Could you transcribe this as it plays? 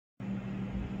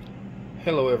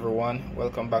Hello everyone,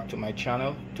 welcome back to my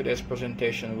channel. Today's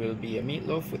presentation will be a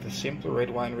meatloaf with a simple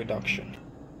red wine reduction.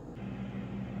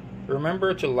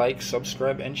 Remember to like,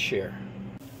 subscribe and share.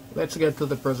 Let's get to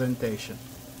the presentation.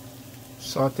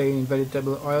 Saute in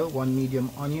vegetable oil 1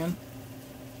 medium onion,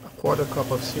 a quarter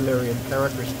cup of celery and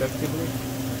carrot respectively,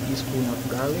 a teaspoon of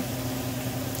garlic,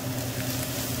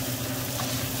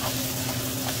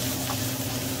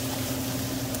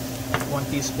 one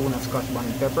teaspoon of Scotch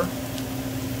bonnet pepper,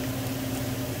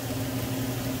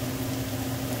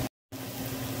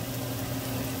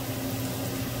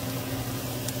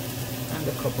 and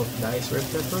a cup of diced red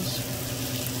peppers.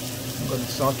 I'm going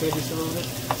to saute this a little bit,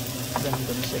 then I'm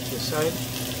going to set it aside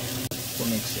for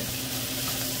mixing.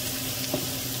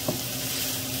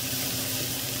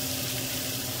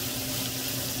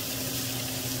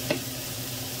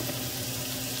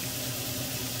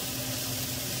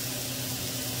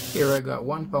 Here I got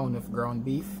 1 pound of ground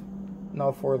beef.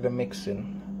 Now for the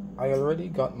mixing. I already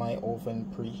got my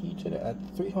oven preheated at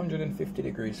 350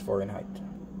 degrees Fahrenheit.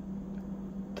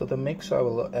 To the mix I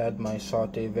will add my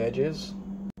saute veggies.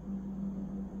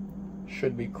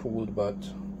 Should be cooled, but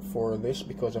for this,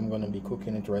 because I'm going to be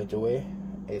cooking it right away,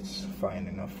 it's fine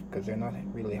enough because they're not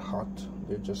really hot,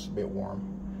 they're just a bit warm,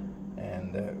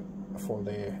 and for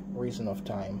the reason of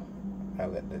time I'll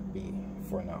let that be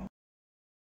for now.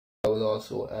 I will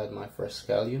also add my fresh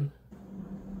scallion,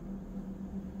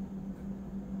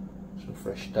 some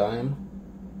fresh thyme,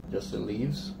 just the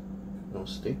leaves, no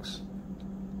sticks,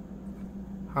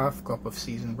 half cup of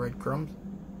seasoned breadcrumbs,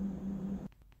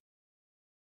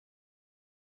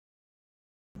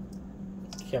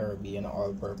 Caribbean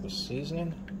all-purpose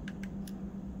seasoning.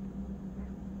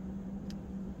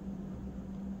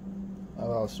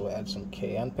 I'll also add some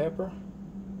cayenne pepper,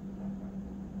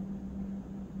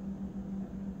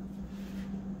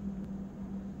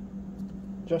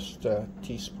 just a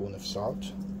teaspoon of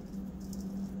salt,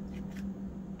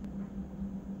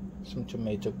 some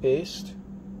tomato paste,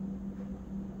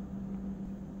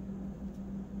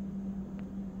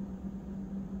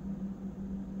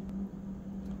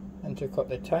 and to cut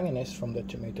the tanginess from the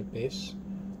tomato paste,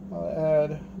 I'll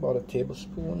add about a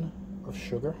tablespoon of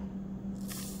sugar,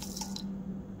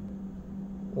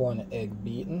 1 egg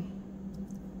beaten.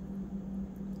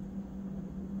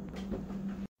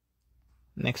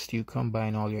 Next, you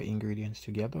combine all your ingredients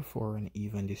together for an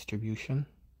even distribution.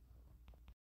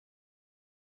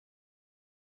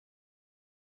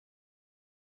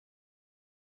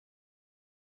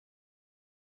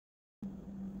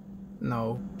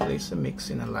 Now, place the mix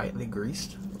in a lightly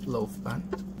greased loaf pan.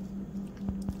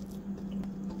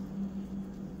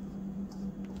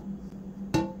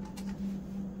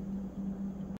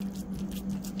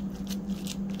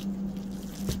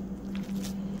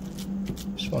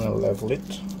 Just want to level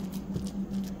it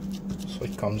so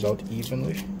it comes out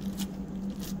evenly.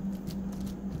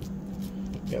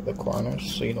 Get the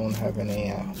corners so you don't have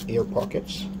any air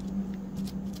pockets.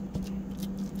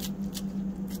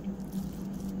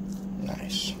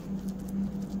 Nice,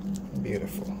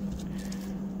 beautiful.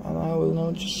 And I will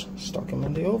now just stuck them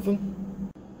in the oven.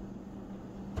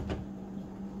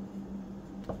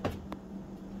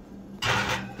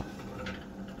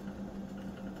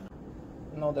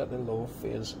 Now that the loaf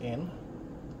is in,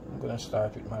 I'm going to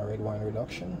start with my red wine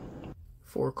reduction.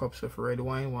 4 cups of red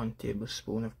wine, 1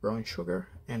 tablespoon of brown sugar,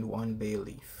 and 1 bay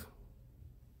leaf.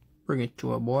 Bring it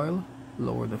to a boil,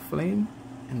 lower the flame,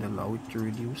 and allow it to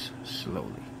reduce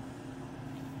slowly.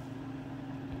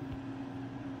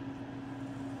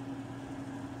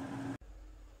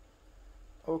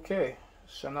 Okay,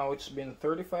 so now it's been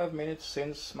 35 minutes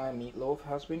since my meatloaf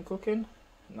has been cooking.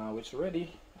 Now it's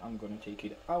ready. I'm going to take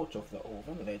it out of the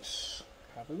oven. Let's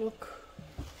have a look.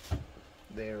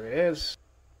 There it is.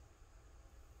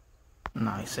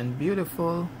 Nice and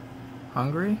beautiful.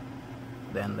 Hungry?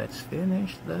 Then let's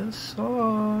finish the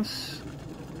sauce.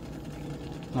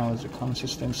 Now as the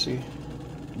consistency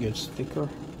gets thicker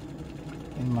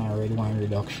in my red wine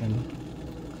reduction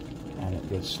and it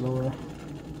gets slower,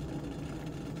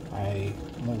 I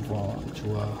move on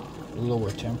to a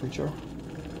lower temperature.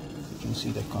 You can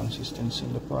see the consistency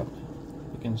in the pot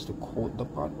begins to coat the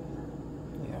pot.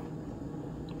 Yeah,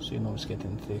 so you know it's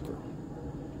getting thicker.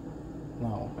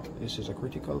 Now this is a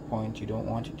critical point. You don't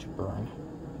want it to burn,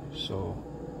 so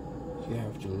you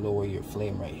have to lower your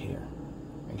flame right here.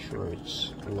 Make sure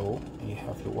it's low, and you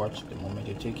have to watch the moment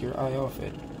you take your eye off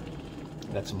it.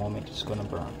 That's the moment it's gonna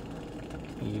burn.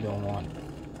 You don't want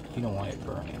it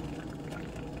burning.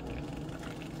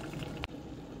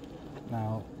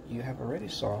 Now you have a ready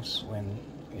sauce when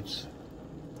it's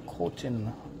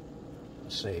coating,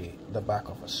 say, the back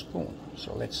of a spoon.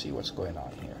 So let's see what's going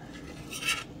on here.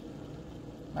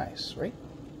 Nice, right?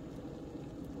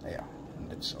 Yeah,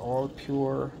 and it's all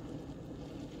pure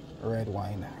red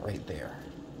wine right there.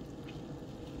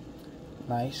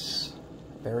 Nice,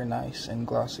 very nice and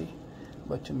glossy.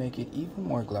 But to make it even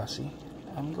more glossy,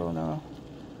 I'm gonna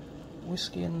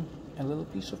whisk in a little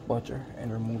piece of butter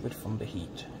and remove it from the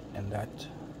heat, and that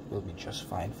will be just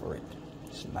fine for it.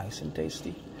 It's nice and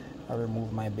tasty. I'll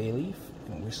remove my bay leaf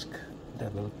and whisk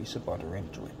that little piece of butter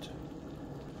into it.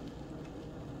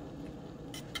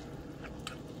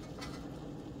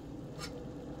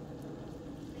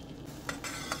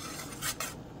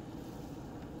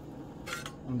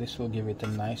 And this will give it a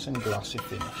nice and glossy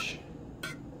finish.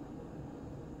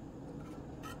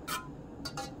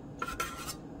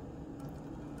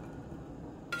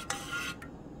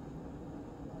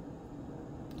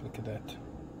 Look at that.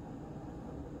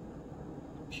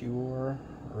 Pure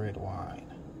red wine.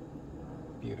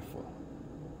 Beautiful.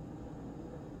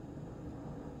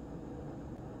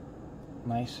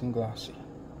 Nice and glossy.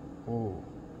 Oh,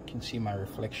 you can see my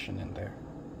reflection in there.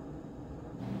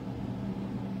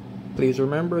 Please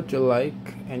remember to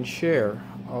like and share.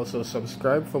 Also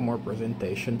subscribe for more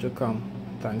presentation to come.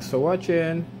 Thanks for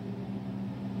watching.